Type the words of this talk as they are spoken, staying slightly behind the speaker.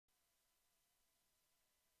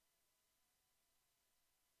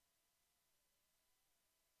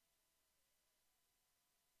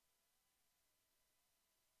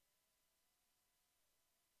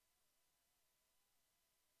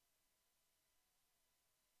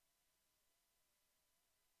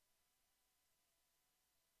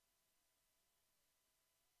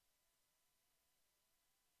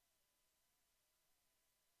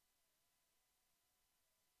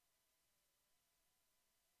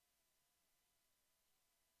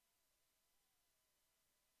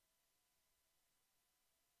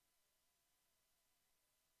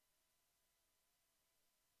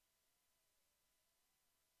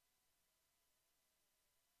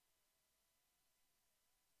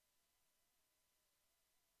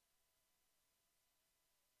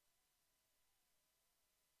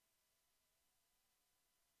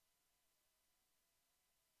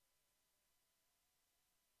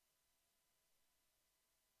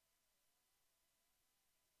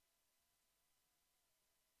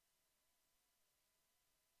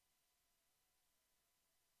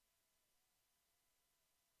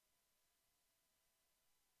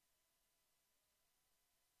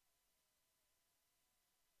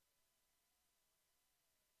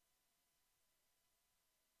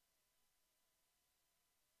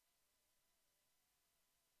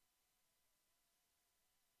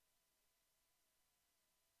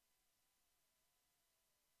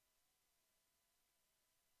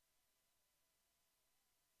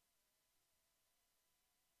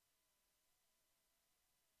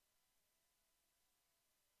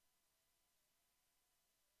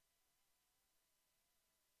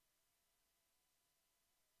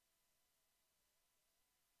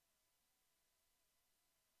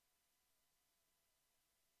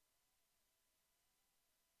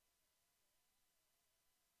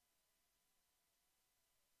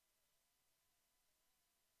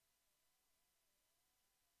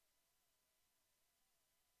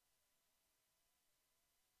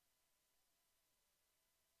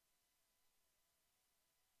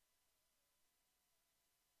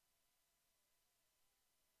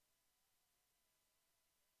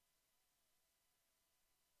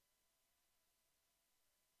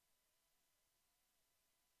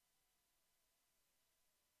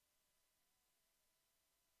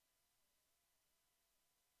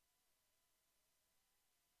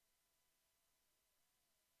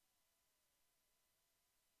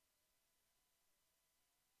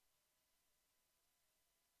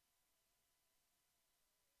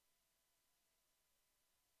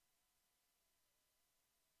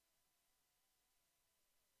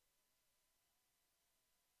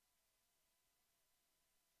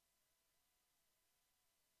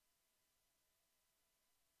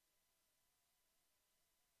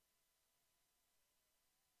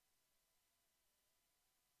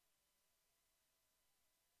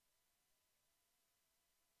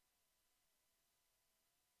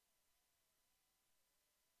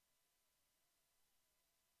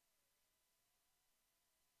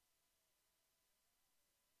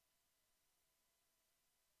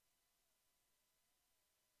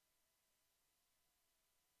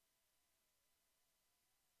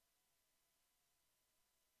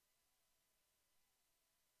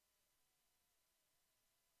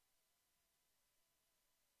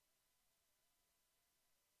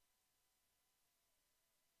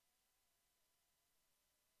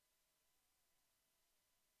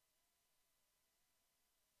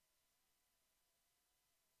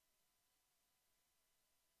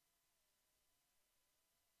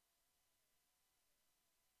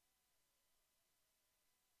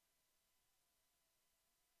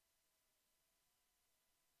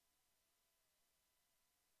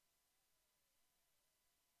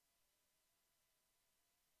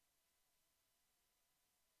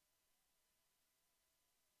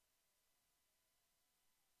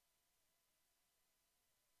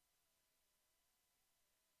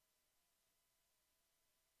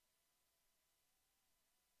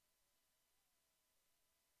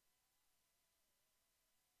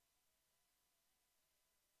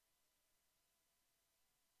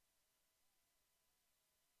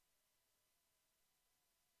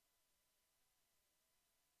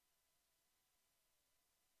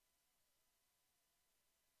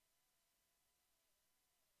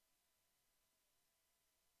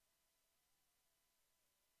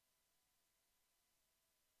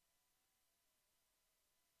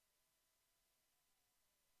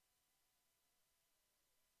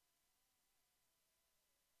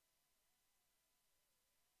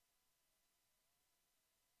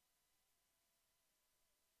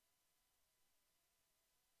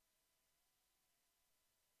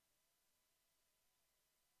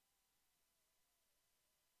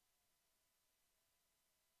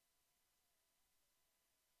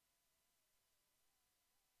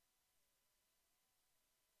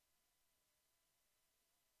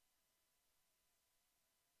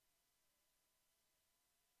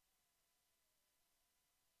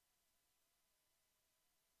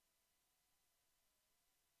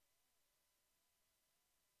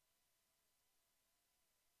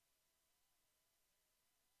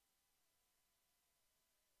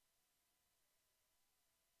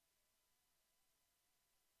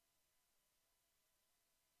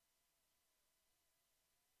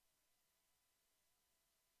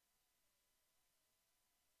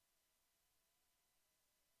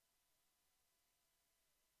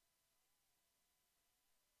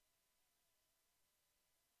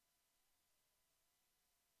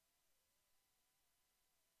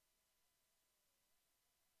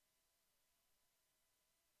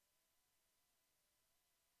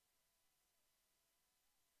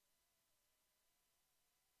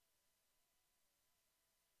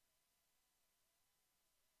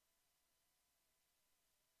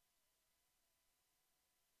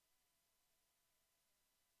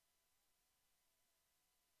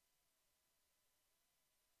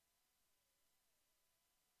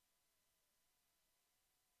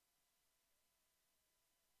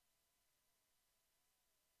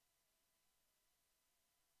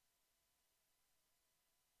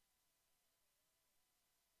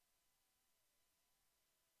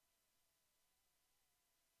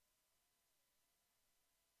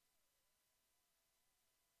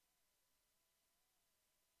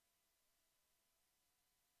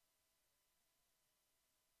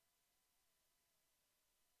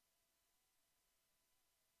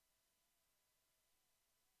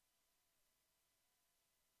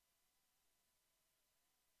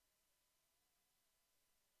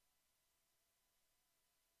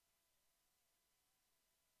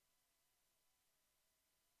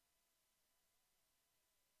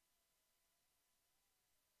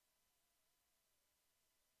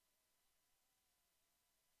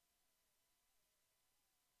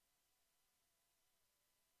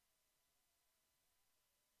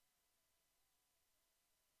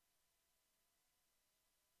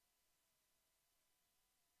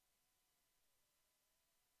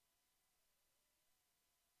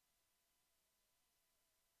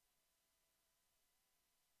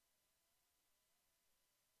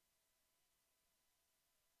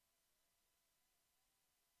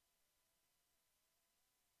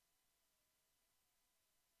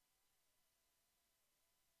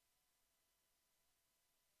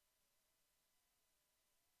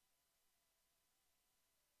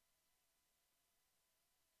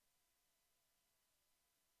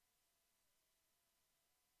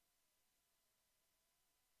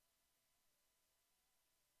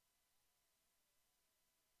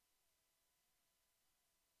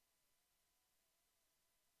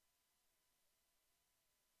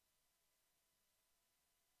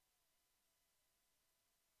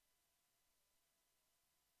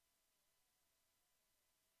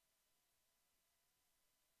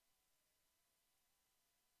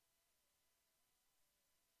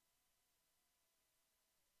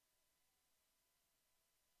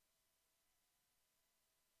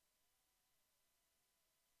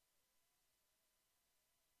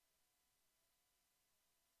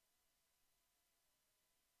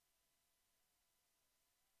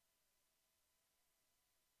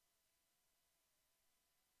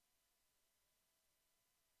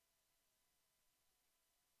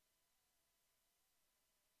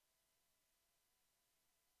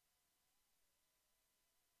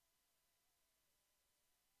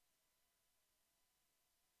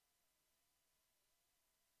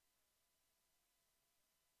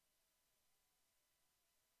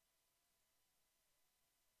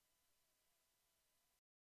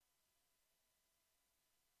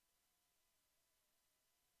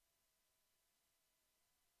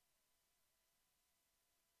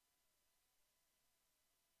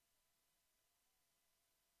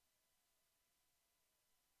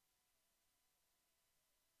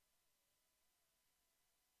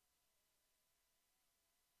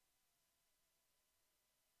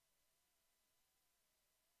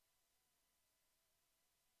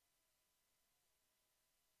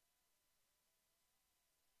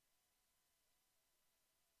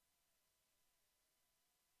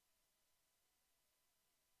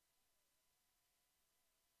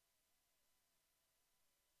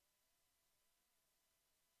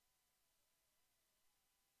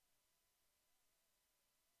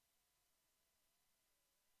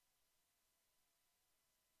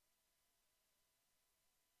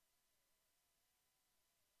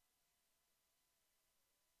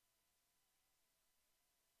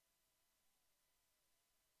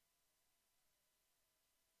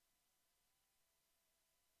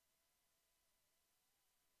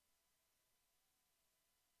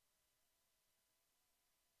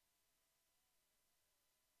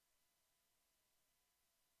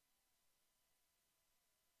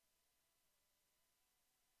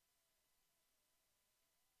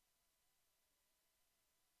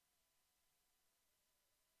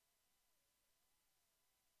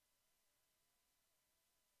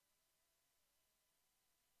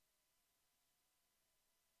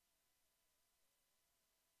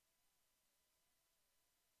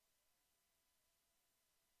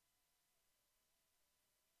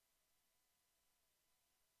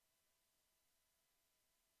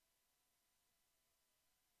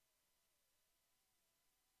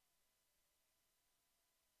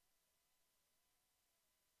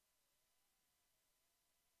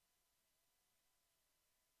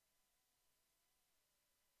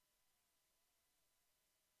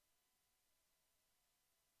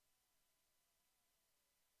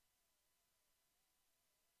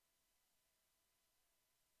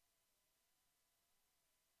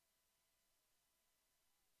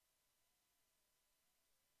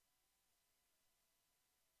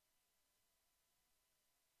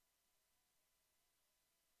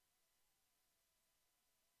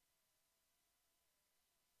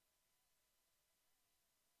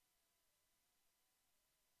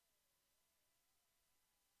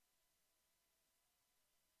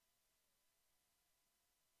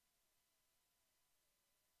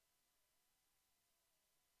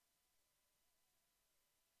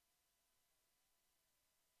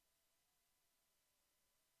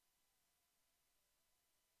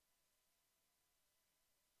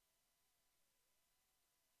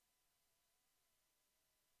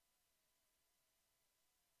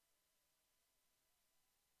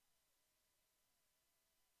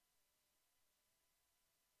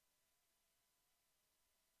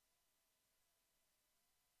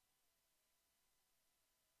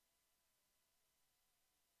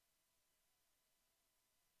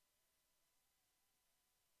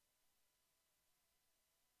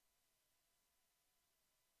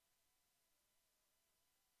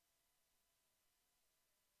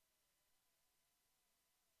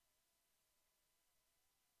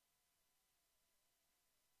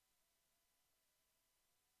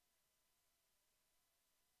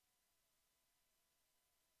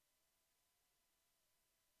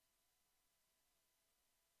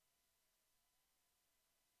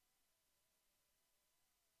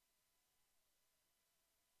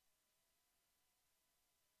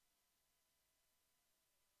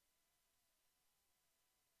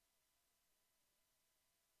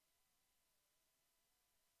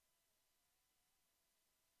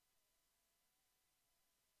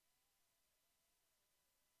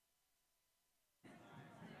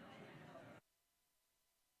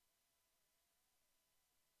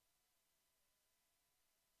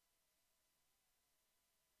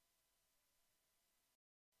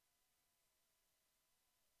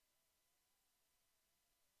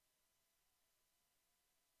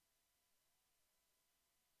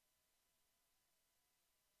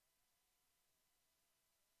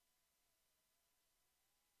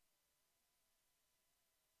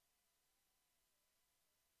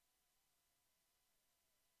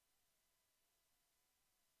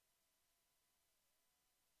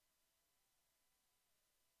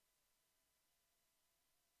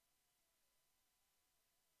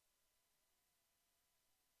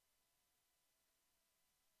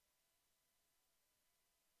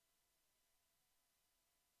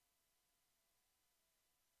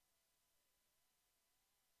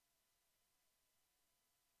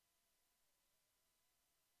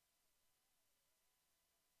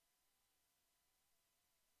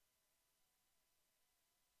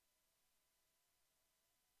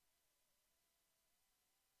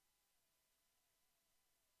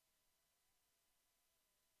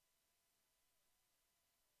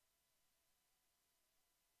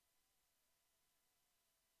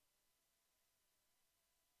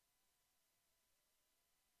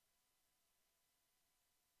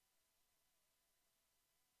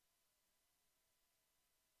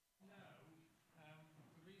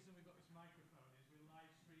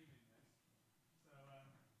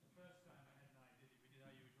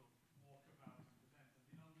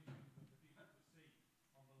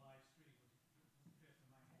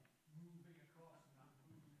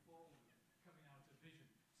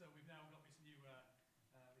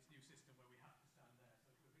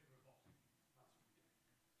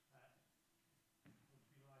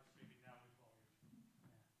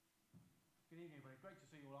evening, everybody. Great to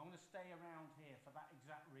see you all. I'm going to stay around here for that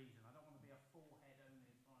exact reason. I don't want to be a forehead only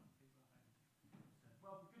as far as people at home.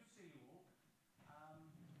 Well, good to see you all.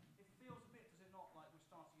 It feels a bit, does it not, like we're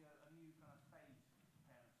starting a new kind of phase for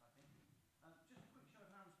parents, I think. Just a quick show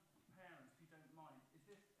of hands, parents, if you don't mind. Is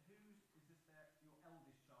this your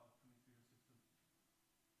eldest child coming through the system?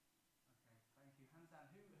 Okay, thank you. Hands down.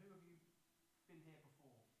 Who have you been here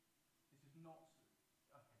before? This is not.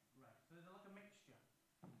 Okay, great. So there's like a mixture.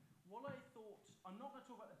 What I thought, I'm not going to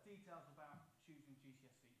talk about the details about choosing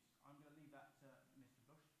GCSEs. I'm going to leave that to Mr.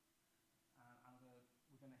 Bush.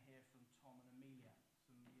 We're going to hear from Tom and Amelia,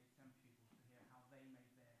 some Year 10 pupils, to hear how they made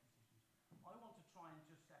their decisions. I want to try and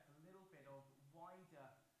just set a little bit of wider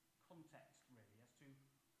context, really, as to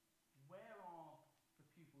where are the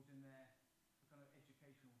pupils in their kind of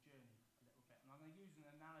educational journey a little bit. And I'm going to use an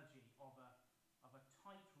analogy of a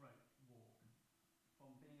tightrope walk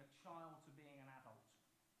from being a child to being an adult.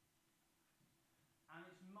 And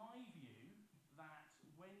it's my view that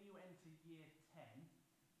when you enter Year 10,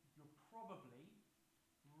 you're probably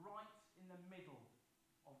right in the middle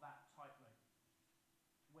of that tightrope,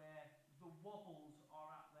 where the wobbles are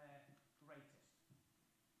at their greatest.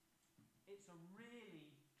 It's a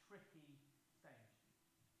really tricky stage.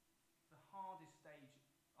 The hardest stage,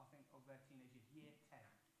 I think, of their teenage years, Year 10.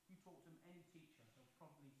 If you talk to any teacher, they'll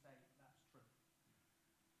probably say that's true.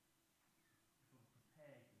 Sort of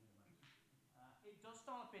prepared for almost. It does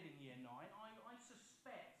start a bit in Year 9. I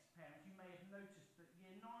suspect, parents, you may have noticed that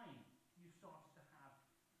Year 9 you've started to have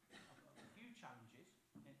a few challenges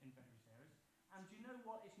in various areas. And do you know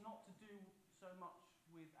what? It's not to do so much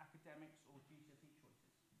with academics or GCSE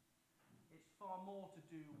choices. It's far more to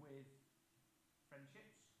do with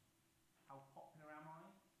friendships. How popular am I?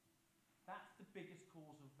 That's the biggest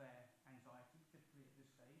cause of their anxiety, typically at this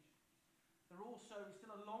stage. They're also, it's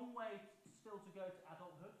still a long way still to go to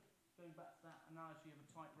adulthood, going back to that analogy of a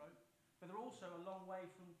tightrope, but they're also a long way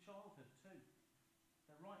from childhood too.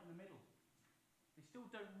 They're right in the middle. They still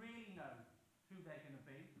don't really know who they're going to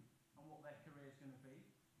be and what their career is going to be,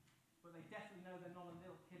 but they definitely know they're not a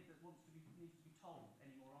little kid that needs to be told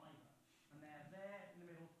anymore either. And they're there in the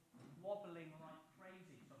middle, wobbling like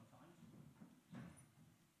crazy sometimes.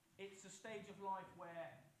 It's a stage of life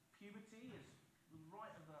where puberty is right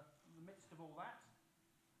at the midst of all that.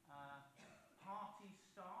 Parties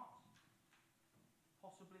start,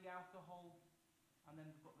 possibly alcohol, and then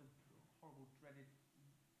we've got the horrible, dreaded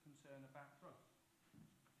concern about drugs.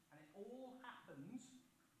 And it all happens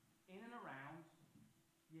in and around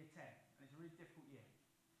Year 10, and it's a really difficult year.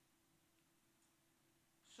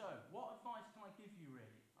 So, what advice can I give you,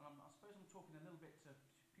 really? And I suppose I'm talking a little bit to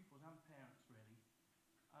pupils and parents, really.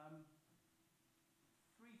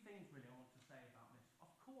 Three things, really, I want to say about this.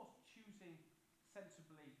 Of course, choosing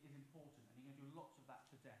sensibly is important, and you're going to do lots of that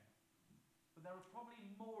today. But there are probably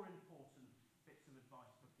more important bits of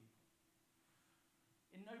advice for people.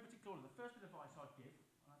 In no particular order, the first bit of advice I'd give,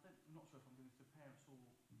 and I'm not sure if I'm doing this to parents or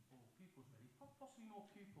pupils really, possibly more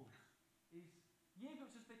pupils, is year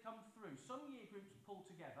groups as they come through. Some year groups pull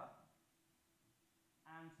together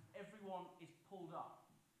and everyone is pulled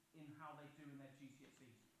up in how they do in their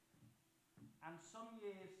GCSEs. And some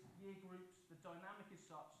year groups, the dynamic is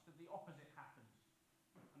such that the opposite happens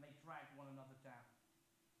and they drag one another down.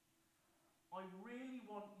 I really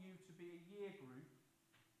want you to be a year group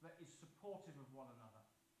that is supportive of one another.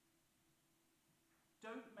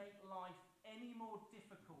 Don't make life any more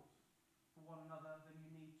difficult for one another than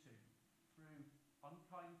you need to, through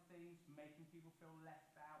unkind things, making people feel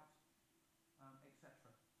left out,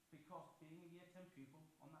 etc. Because being a Year 10 pupil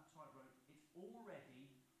on that tightrope, it's already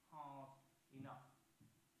hard enough.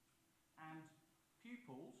 And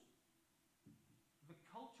pupils, the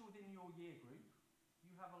culture within your year group,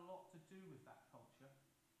 you have a lot to do with that culture,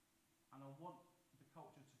 and I want the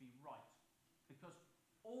culture to be right, because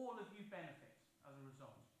all of you benefit as a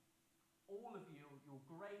result. All of you, your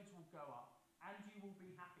grades will go up, and you will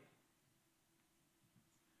be happier.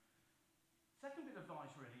 Second bit of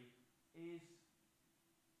advice, really, is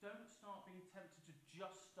don't start being tempted to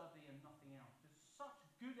just study and nothing else. There's such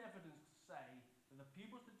good evidence to say that the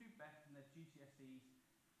pupils that do best in their GCSEs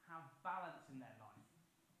have balance in their life.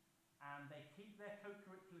 And they keep their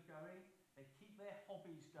co-curricular going, they keep their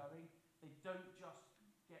hobbies going, they don't just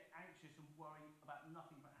get anxious and worry about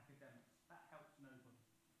nothing but academics. That helps nobody.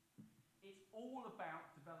 It's all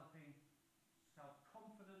about developing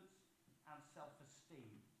self-confidence and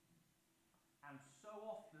self-esteem. And so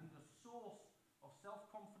often the source of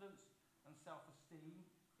self-confidence and self-esteem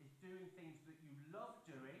is doing things that you love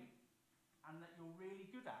doing and that you're really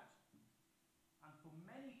good at. And for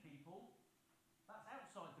many people, that's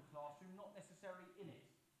outside the classroom, not necessarily in it.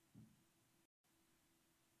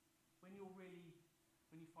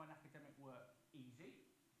 find academic work easy,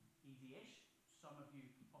 easy-ish. Some of you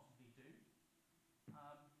possibly do.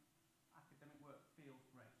 Academic work feels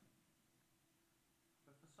great.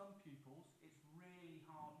 But for some pupils, it's really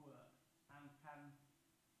hard work and can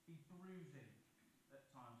be bruising at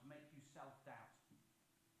times, make you self-doubt.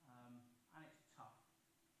 And it's tough.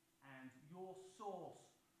 And your source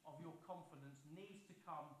of your confidence needs to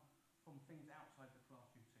come from things outside the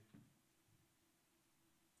classroom too.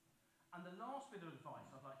 And the last bit of advice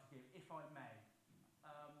I'd like to give, if I may,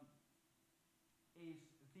 is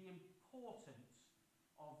the importance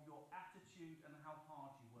of your attitude and how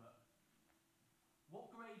hard you work.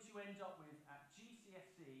 What grades you end up with at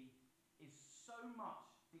GCSE is so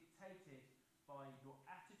much dictated by your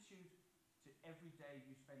attitude to every day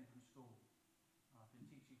you spend in school. I've been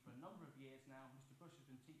teaching for a number of years now. Mr. Bush has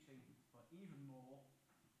been teaching for even more.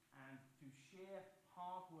 And through sheer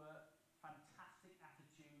hard work, fantastic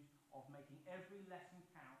attitude of making every lesson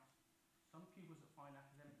count, some pupils that find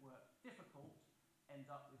academic work difficult end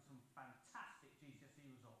up with some fantastic GCSE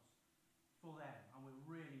results for them, and we're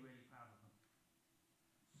really, really proud of them.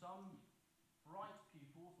 Some bright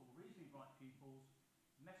pupils, or reasonably bright pupils,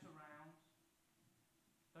 mess around,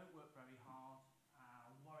 don't work very hard,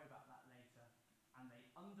 worry about that later, and they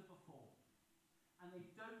underperform. And they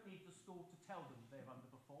don't need the school to tell them they've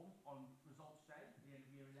underperformed on results day, at the end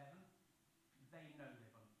of year 11. They know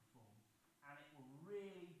they've underperformed, and it will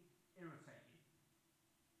really irritate you.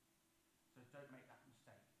 So don't make that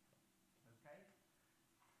mistake, okay?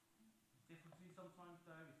 The difficulty sometimes,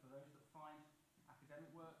 though, is for those that find academic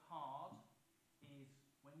work hard, is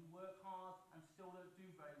when you work hard and still don't do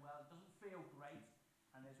very well, it doesn't feel great,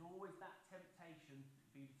 and there's always that temptation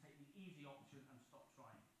for you to take the easy option and stop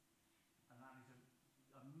trying. And that is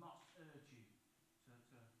I must urge you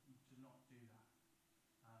to not do that.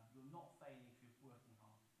 You're not failing if you're working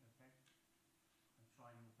hard, okay? And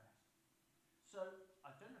trying your best. So,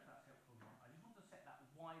 I don't know if that's helpful or not. I just want to set that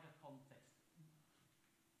wider context.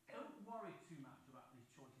 Don't worry too much about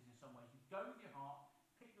these choices in some ways. You go with your heart,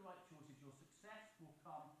 pick the right choices. Your success will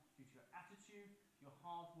come due to your attitude, your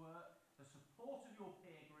hard work, the support of your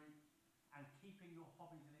peer group, and keeping your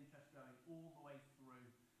hobbies and interests going all the way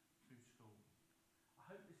through school. I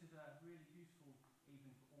hope this is a really useful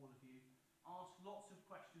evening for all of you. Ask lots of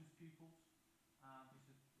questions, pupils. I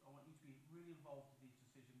want you to be really involved with these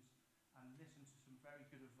decisions and listen to some very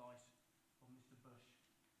good advice from Mr. Bush,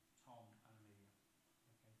 Tom, and Amelia.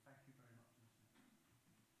 Okay, thank you very much for listening.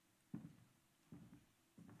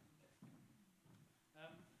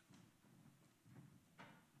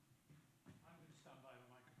 I'm going to stand by the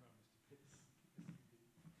microphone, Mr. Pitts.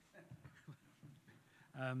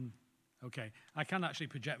 Okay, I can actually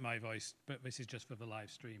project my voice, but this is just for the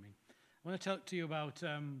live streaming. I want to talk to you about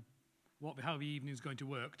how the evening is going to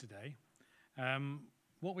work today.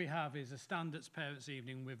 What we have is a standards parents'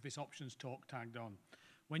 evening with this options talk tagged on.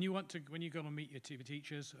 When you go and meet your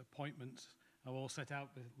teachers, appointments are all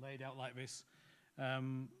laid out like this.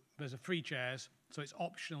 There's a free chairs, so it's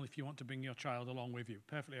optional if you want to bring your child along with you.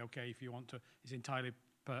 Perfectly okay if you want to. It's entirely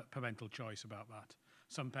parental choice about that.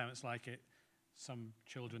 Some parents like it, some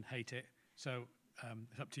children hate it. So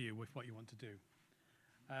it's up to you with what you want to do.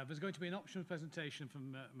 There's going to be an optional presentation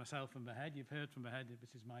from myself and the head. You've heard from the head,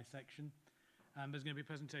 this is my section. And there's going to be a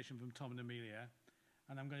presentation from Tom and Amelia.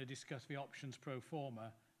 And I'm going to discuss the options pro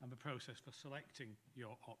forma and the process for selecting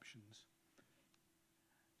your options.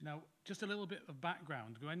 Now, just a little bit of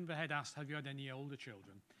background. When the head asked, have you had any older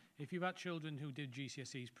children? If you've had children who did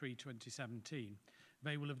GCSEs pre-2017,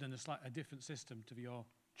 they will have done a different system to your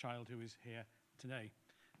child who is here today.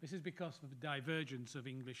 This is because of the divergence of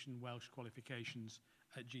English and Welsh qualifications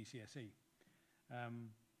at GCSE.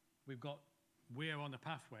 We're on a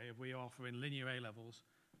pathway of we offering linear A-levels,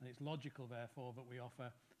 and it's logical, therefore, that we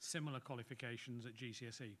offer similar qualifications at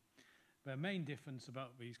GCSE. The main difference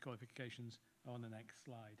about these qualifications are on the next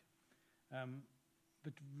slide.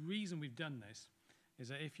 The reason we've done this is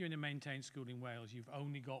that if you're in a maintained school in Wales, you've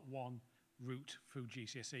only got one route through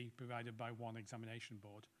GCSE provided by one examination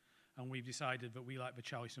board. And we've decided that we like the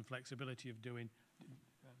choice and flexibility of doing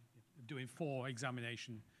 4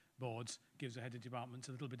 examination boards, gives the head of departments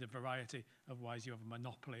a little bit of variety, otherwise you have a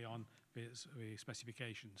monopoly on the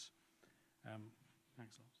specifications.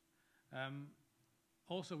 Thanks, Lars.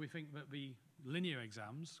 Also, we think that the linear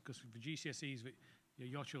exams, because the GCSEs that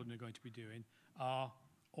your children are going to be doing, are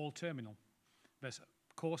all terminal. There's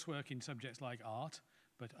coursework in subjects like art,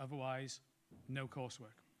 but otherwise no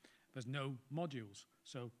coursework. There's no modules,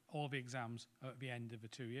 so all the exams are at the end of the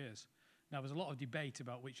 2 years. Now, there's a lot of debate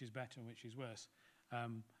about which is better and which is worse,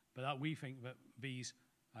 but we think that these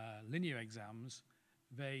linear exams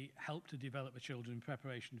they help to develop the children in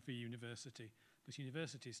preparation for university, because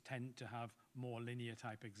universities tend to have more linear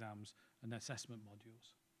type exams and assessment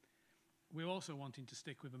modules. We're also wanting to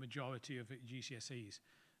stick with the majority of GCSEs.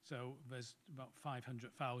 So there's about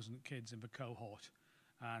 500,000 kids in the cohort,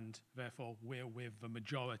 and therefore we're with the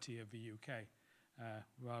majority of the UK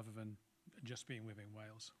rather than just being within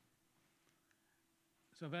Wales.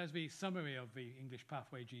 So there's the summary of the English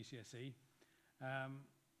Pathway GCSE.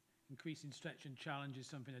 Increasing stretch and challenge is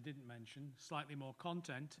something I didn't mention. Slightly more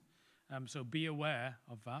content, so be aware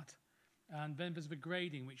of that. And then there's the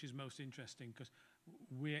grading, which is most interesting, because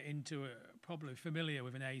we're into probably familiar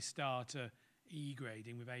with an A star to E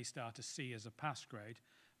grading, with A star to C as a pass grade.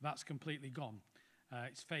 That's completely gone.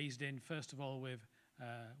 It's phased in, first of all, with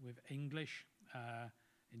English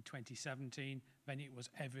in 2017. Then it was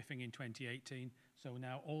everything in 2018. So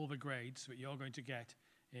now all the grades that you're going to get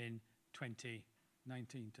in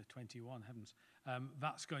 2019 to 21, heavens,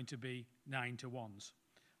 that's going to be 9 to 1s.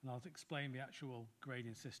 And I'll explain the actual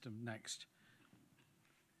grading system next.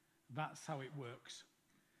 That's how it works.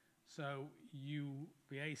 So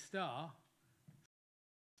the A star,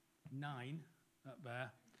 9 up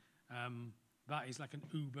there, that is like an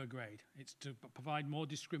uber grade. It's to provide more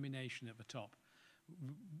discrimination at the top.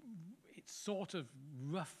 It's sort of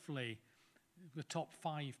roughly the top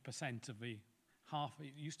 5% of the half.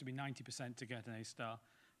 It used to be 90% to get an A star.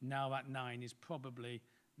 Now that 9 is probably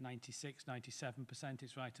 96, 97%.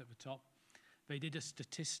 It's right at the top. They did a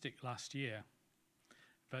statistic last year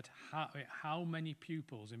that how many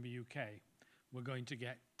pupils in the UK were going to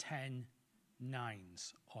get 10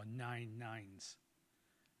 9s or 9 9s.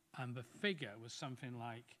 And the figure was something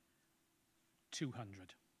like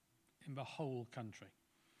 200 in the whole country.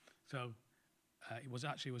 So it was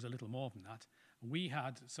a little more than that. We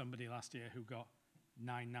had somebody last year who got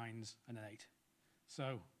 9 9s and an 8.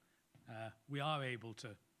 So we are able to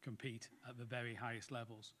compete at the very highest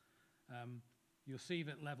levels. You'll see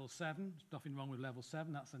that level 7, there's nothing wrong with level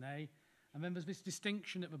 7, that's an A. And then there's this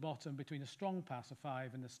distinction at the bottom between a strong pass, a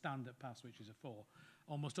 5, and a standard pass, which is a 4.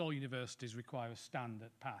 Almost all universities require a standard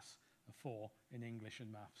pass, a 4, in English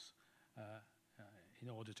and maths in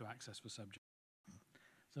order to access the subject.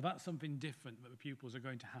 So that's something different that the pupils are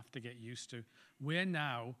going to have to get used to.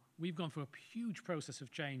 We've gone through a huge process of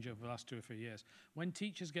change over the last 2 or 3 years. When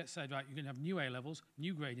teachers get said, right, you're going to have new A-levels,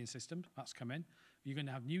 new grading systems, that's come in. You're going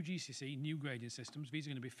to have new GCSE, new grading systems. These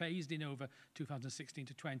are going to be phased in over 2016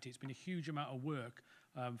 to 20. It's been a huge amount of work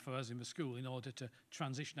for us in the school in order to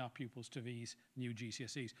transition our pupils to these new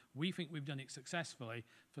GCSEs. We think we've done it successfully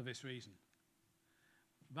for this reason.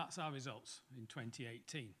 That's our results in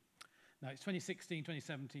 2018. Now, it's 2016,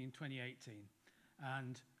 2017, 2018,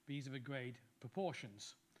 and these are the grade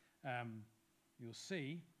proportions. You'll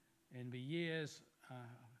see in the years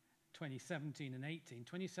 2017 and 18,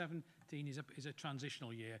 2017 is a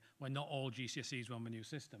transitional year when not all GCSEs were on the new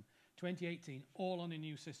system. 2018, all on a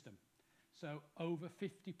new system. So over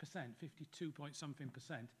 50%, 52 point something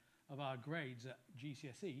percent of our grades at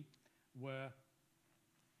GCSE were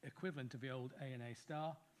equivalent to the old A and A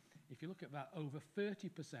star. If you look at that, over 30%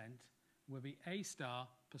 were the A star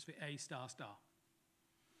plus the A star star.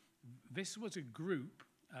 This was a group,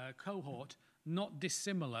 cohort, not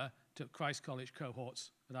dissimilar to Christ College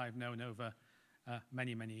cohorts that I've known over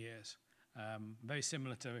many, many years. Very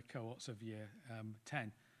similar to the cohorts of year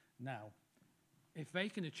 10. Now, if they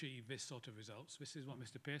can achieve this sort of results, this is what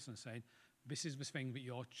Mr. Pearson is saying, this is the thing that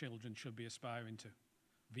your children should be aspiring to.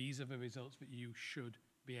 These are the results that you should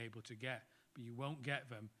be able to get, but you won't get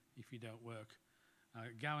them if you don't work. I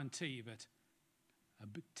guarantee that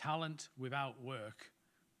talent without work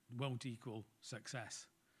won't equal success.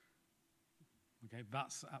 Okay,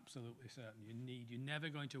 that's absolutely certain. You're never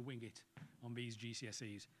going to wing it on these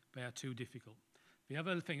GCSEs. They are too difficult. The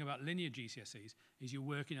other thing about linear GCSEs is you're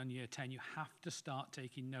working on year 10. You have to start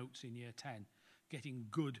taking notes in year 10, getting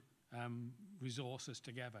good resources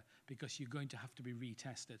together, because you're going to have to be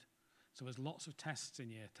retested. So there's lots of tests in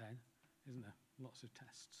year 10, isn't there? Lots of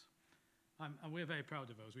tests. And we're very proud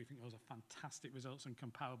of those. We think those are fantastic results and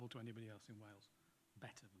comparable to anybody else in Wales.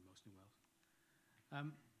 Better than most in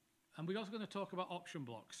Wales. And we're also going to talk about option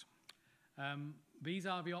blocks. These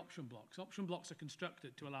are the option blocks. Option blocks are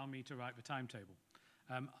constructed to allow me to write the timetable.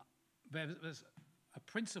 There's a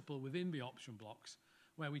principle within the option blocks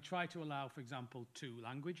where we try to allow, for example, 2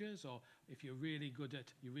 languages, or if you're really good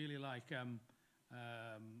at, you really like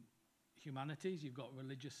humanities, you've got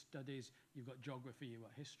religious studies, you've got geography, you've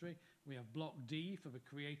got history. We have block D for the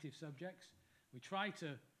creative subjects. We try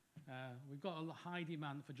to, we've got a high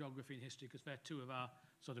demand for geography and history because they're 2 of our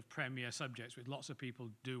sort of premier subjects which lots of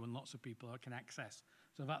people do and lots of people can access.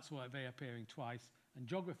 So that's why they're appearing twice And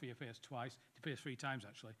geography appears twice, it appears 3 times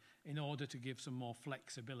actually, in order to give some more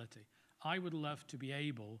flexibility. I would love to be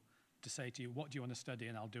able to say to you, what do you want to study,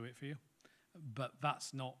 and I'll do it for you. But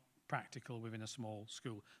that's not practical within a small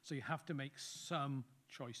school. So you have to make some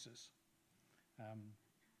choices.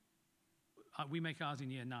 We make ours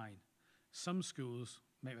in year 9. Some schools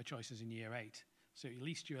make their choices in year 8. So at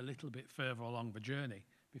least you're a little bit further along the journey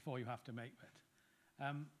before you have to make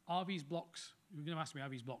that. Are these blocks, you're going to ask me, are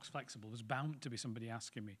these blocks flexible? There's bound to be somebody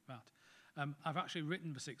asking me that. I've actually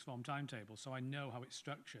written the 6th form timetable, so I know how it's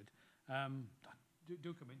structured.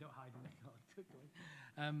 Do come in, don't hide in the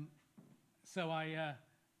card. So I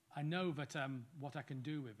know that what I can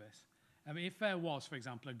do with this. I mean, if there was, for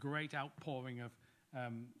example, a great outpouring of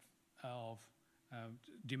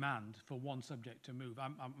demand for one subject to move, I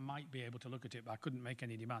might be able to look at it, but I couldn't make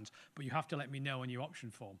any demands. But you have to let me know in your option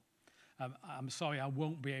form. I'm sorry, I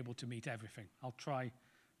won't be able to meet everything. I'll try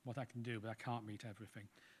what I can do, but I can't meet everything.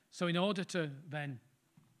 So in order to then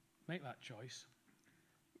make that choice,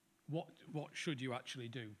 what should you actually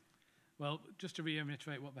do? Well, just to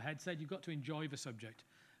reiterate what the head said, you've got to enjoy the subject.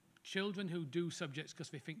 Children who do subjects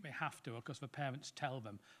because they think they have to, or because the parents tell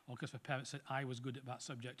them, or because the parents said, I was good at that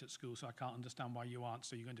subject at school, so I can't understand why you aren't,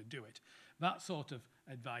 so you're going to do it. That sort of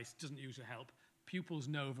advice doesn't usually help. Pupils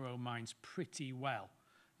know their own minds pretty well,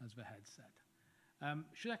 as the head said.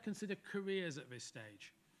 Should I consider careers at this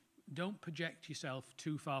stage? Don't project yourself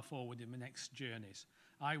too far forward in the next journeys.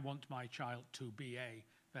 I want my child to be a,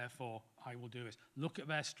 therefore I will do this. Look at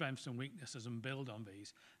their strengths and weaknesses and build on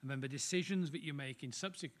these. And then the decisions that you make in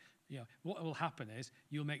subsequent, what will happen is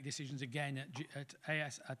you'll make decisions again at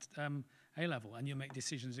A level, and you'll make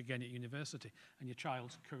decisions again at university, and your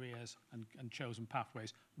child's careers and chosen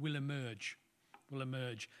pathways will emerge.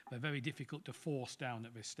 They're very difficult to force down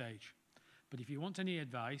at this stage. But if you want any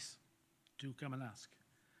advice, do come and ask.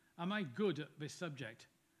 Am I good at this subject?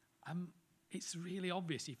 It's really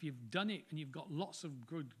obvious. If you've done it and you've got lots of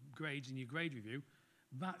good grades in your grade review,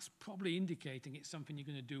 that's probably indicating it's something you're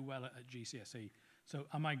going to do well at GCSE. So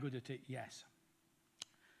am I good at it? Yes.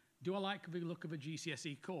 Do I like the look of a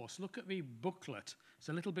GCSE course? Look at the booklet. It's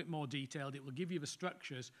a little bit more detailed. It will give you the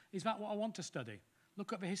structures. Is that what I want to study?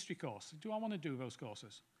 Look at the history course. Do I want to do those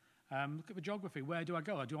courses? Look at the geography. Where do I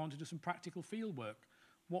go? Do I want to do some practical field work?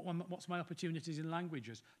 What's my opportunities in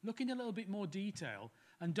languages? Look in a little bit more detail,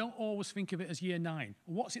 and don't always think of it as year 9.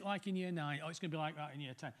 What's it like in year 9? Oh, it's going to be like that in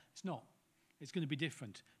year 10. It's not. It's going to be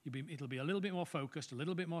different. It'll be a little bit more focused, a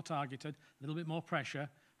little bit more targeted, a little bit more pressure,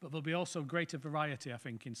 but there'll be also greater variety, I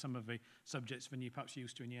think, in some of the subjects than you're perhaps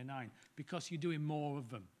used to in year 9, because you're doing more of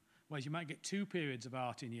them. Whereas you might get 2 periods of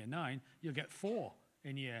art in year 9, you'll get 4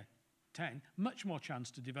 in year 10. Much more chance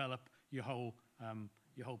to develop your whole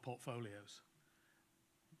portfolios.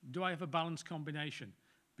 Do I have a balanced combination?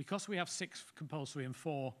 Because we have 6 compulsory and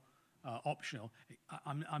 4 optional,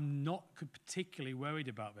 I'm not particularly worried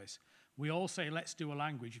about this. We all say, let's do a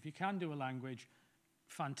language. If you can do a language,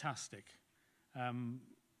 fantastic.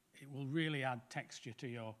 It will really add texture to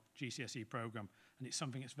your GCSE program, and it's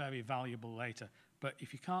something that's very valuable later. But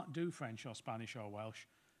if you can't do French or Spanish or Welsh,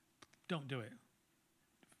 don't do it.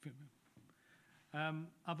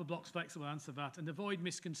 Other blocks flexible, answer that. And avoid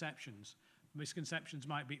misconceptions. Misconceptions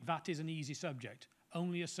might be, that is an easy subject.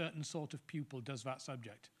 Only a certain sort of pupil does that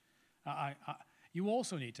subject. You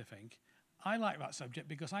also need to think, I like that subject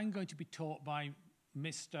because I'm going to be taught by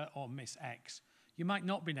Mr. or Miss X. You might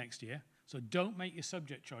not be next year, so don't make your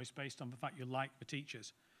subject choice based on the fact you like the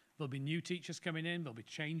teachers. There'll be new teachers coming in, there'll be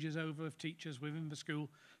changes over of teachers within the school,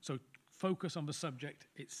 so focus on the subject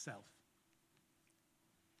itself.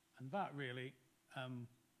 And that really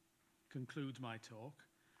concludes my talk.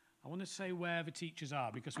 I want to say where the teachers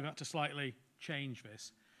are, because we've had to slightly change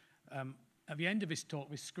this. At the end of this talk,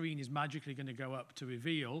 this screen is magically going to go up to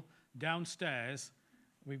reveal downstairs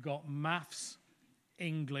we've got maths,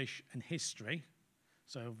 English, and history.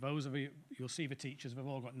 So those of you, you'll see the teachers, they've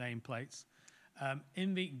all got nameplates.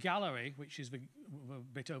 In the gallery, which is the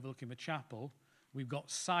bit overlooking the chapel, we've got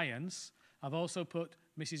science. I've also put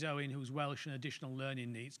Mrs. Owen, who's Welsh and additional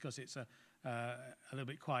learning needs, because it's a little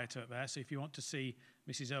bit quieter up there. So if you want to see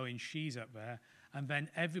Mrs. Owen, she's up there. And then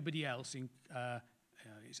everybody else in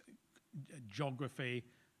geography,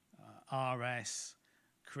 RS,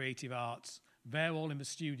 creative arts, they're all in the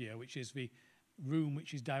studio, which is the room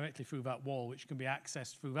which is directly through that wall, which can be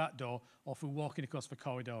accessed through that door or through walking across the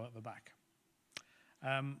corridor at the back.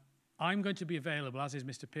 I'm going to be available, as is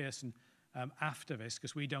Mr. Pearson, after this,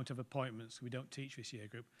 because we don't have appointments. We don't teach this year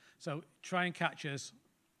group. So try and catch us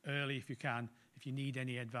early if you can, if you need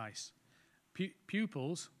any advice.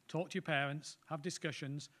 Pupils, talk to your parents, have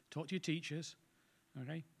discussions, talk to your teachers.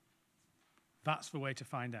 Okay? That's the way to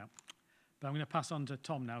find out. But I'm going to pass on to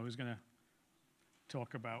Tom now, who's going to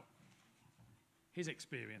talk about his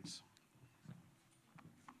experience.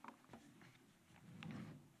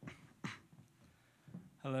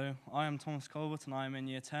 Hello, I am Thomas Colbert and I am in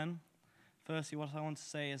Year 10. Firstly, what I want to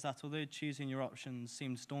say is that although choosing your options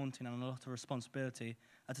seems daunting and a lot of responsibility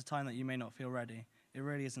at a time that you may not feel ready, it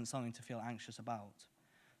really isn't something to feel anxious about.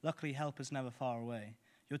 Luckily, help is never far away.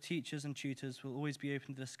 Your teachers and tutors will always be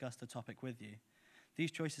open to discuss the topic with you.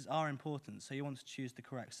 These choices are important, so you want to choose the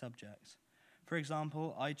correct subjects. For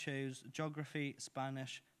example, I chose geography,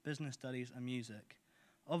 Spanish, business studies, and music.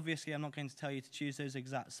 Obviously, I'm not going to tell you to choose those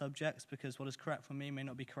exact subjects because what is correct for me may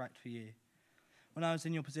not be correct for you. When I was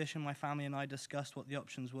in your position, my family and I discussed what the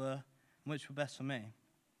options were and which were best for me.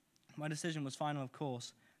 My decision was final, of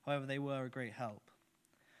course, however, they were a great help.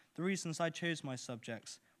 The reasons I chose my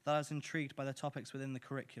subjects were that I was intrigued by the topics within the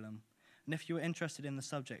curriculum, and if you are interested in the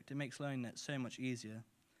subject, it makes learning it so much easier.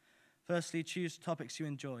 Firstly, choose topics you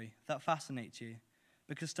enjoy, that fascinate you,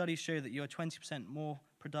 because studies show that you are 20% more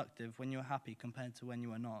productive when you are happy compared to when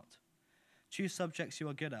you are not. Choose subjects you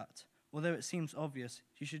are good at. Although it seems obvious,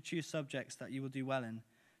 you should choose subjects that you will do well in.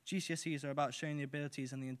 GCSEs are about showing the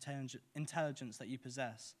abilities and the intelligence that you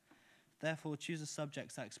possess. Therefore, choose the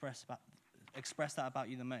subjects that express that about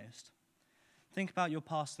you the most. Think about your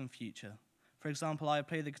past and future. For example, I have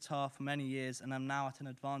played the guitar for many years and am now at an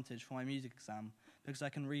advantage for my music exam because I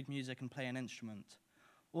can read music and play an instrument.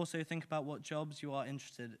 Also, think about what jobs you are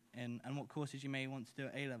interested in and what courses you may want to do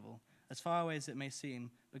at A-level, as far away as it may seem,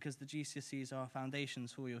 because the GCSEs are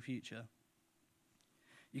foundations for your future.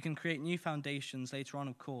 You can create new foundations later on,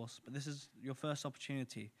 of course, but this is your first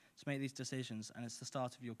opportunity to make these decisions, and it's the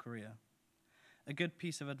start of your career. A good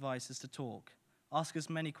piece of advice is to talk. Ask as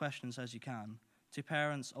many questions as you can, to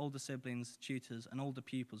parents, older siblings, tutors, and older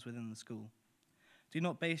pupils within the school. Do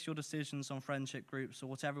not base your decisions on friendship groups or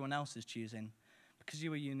what everyone else is choosing, because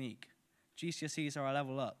you are unique. GCSEs are a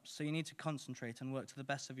level up, so you need to concentrate and work to the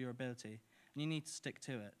best of your ability, and you need to stick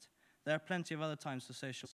to it. There are plenty of other times for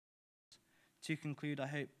social. To conclude, I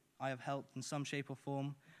hope I have helped in some shape or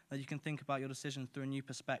form, that you can think about your decisions through a new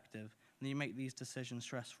perspective, and that you make these decisions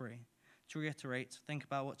stress-free. To reiterate, think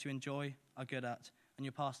about what you enjoy, are good at, and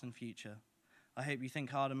your past and future. I hope you think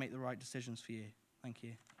hard and make the right decisions for you. Thank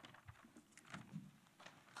you.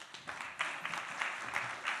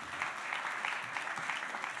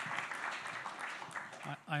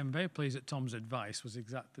 I am very pleased that Tom's advice was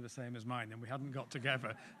exactly the same as mine, and we hadn't got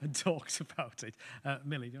together and talked about it.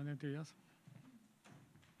 Millie, do you want to do yours?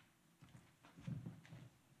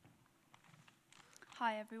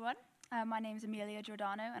 Hi everyone, my name is Amelia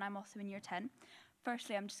Giordano and I'm also in Year 10.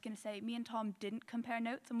 Firstly, I'm just going to say me and Tom didn't compare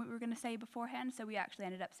notes on what we were going to say beforehand, so we actually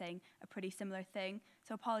ended up saying a pretty similar thing.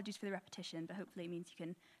 So apologies for the repetition, but hopefully it means you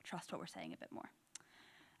can trust what we're saying a bit more.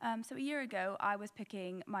 So a year ago, I was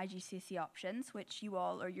picking my GCSE options, which you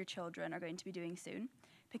all or your children are going to be doing soon,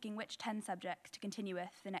 picking which 10 subjects to continue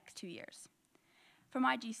with the next 2 years. For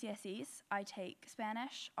my GCSEs, I take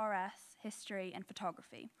Spanish, RS, history, and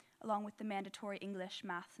photography, along with the mandatory English,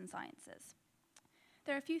 maths, and sciences.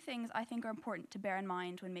 There are a few things I think are important to bear in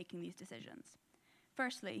mind when making these decisions.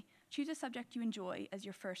 Firstly, choose a subject you enjoy as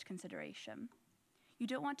your first consideration. You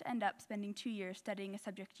don't want to end up spending 2 years studying a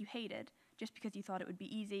subject you hated just because you thought it would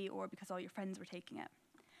be easy or because all your friends were taking it.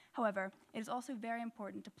 However, it is also very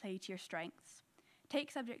important to play to your strengths. Take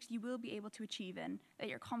subjects you will be able to achieve in, that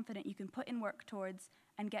you're confident you can put in work towards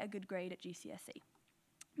and get a good grade at GCSE.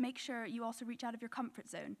 Make sure you also reach out of your comfort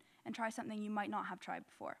zone and try something you might not have tried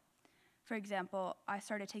before. For example, I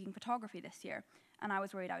started taking photography this year, and I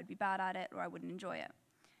was worried I would be bad at it or I wouldn't enjoy it.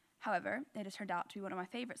 However, it has turned out to be one of my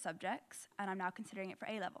favorite subjects, and I'm now considering it for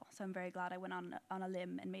A-level, so I'm very glad I went on a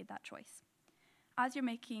limb and made that choice. As you're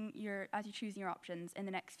choosing your options in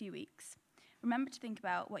the next few weeks, remember to think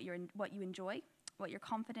about what you enjoy, what you're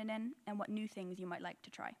confident in, and what new things you might like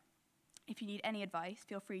to try. If you need any advice,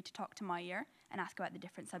 feel free to talk to my year and ask about the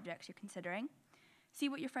different subjects you're considering. See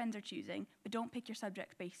what your friends are choosing, but don't pick your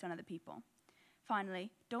subjects based on other people.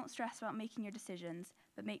 Finally, don't stress about making your decisions,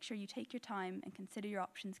 but make sure you take your time and consider your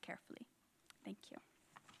options carefully. Thank you.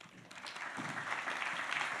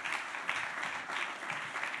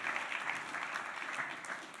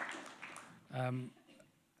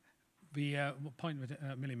 The point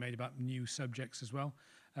that Millie made about new subjects as well.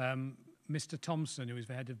 Mr. Thompson, who is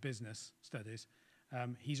the head of business studies,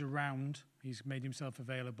 he's around. He's made himself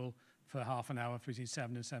available for half an hour between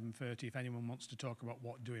 7 and 7:30 if anyone wants to talk about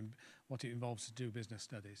what it involves to do business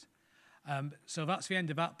studies. So that's the end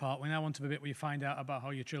of that part. We're now on to the bit where you find out about how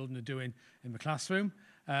your children are doing in the classroom.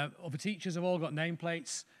 Other teachers have all got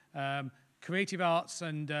nameplates. creative arts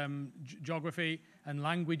and geography and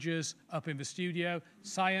languages up in the studio,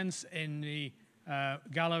 science in the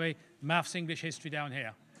gallery, maths, English, history down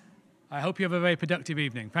here. I hope you have a very productive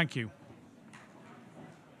evening. Thank you.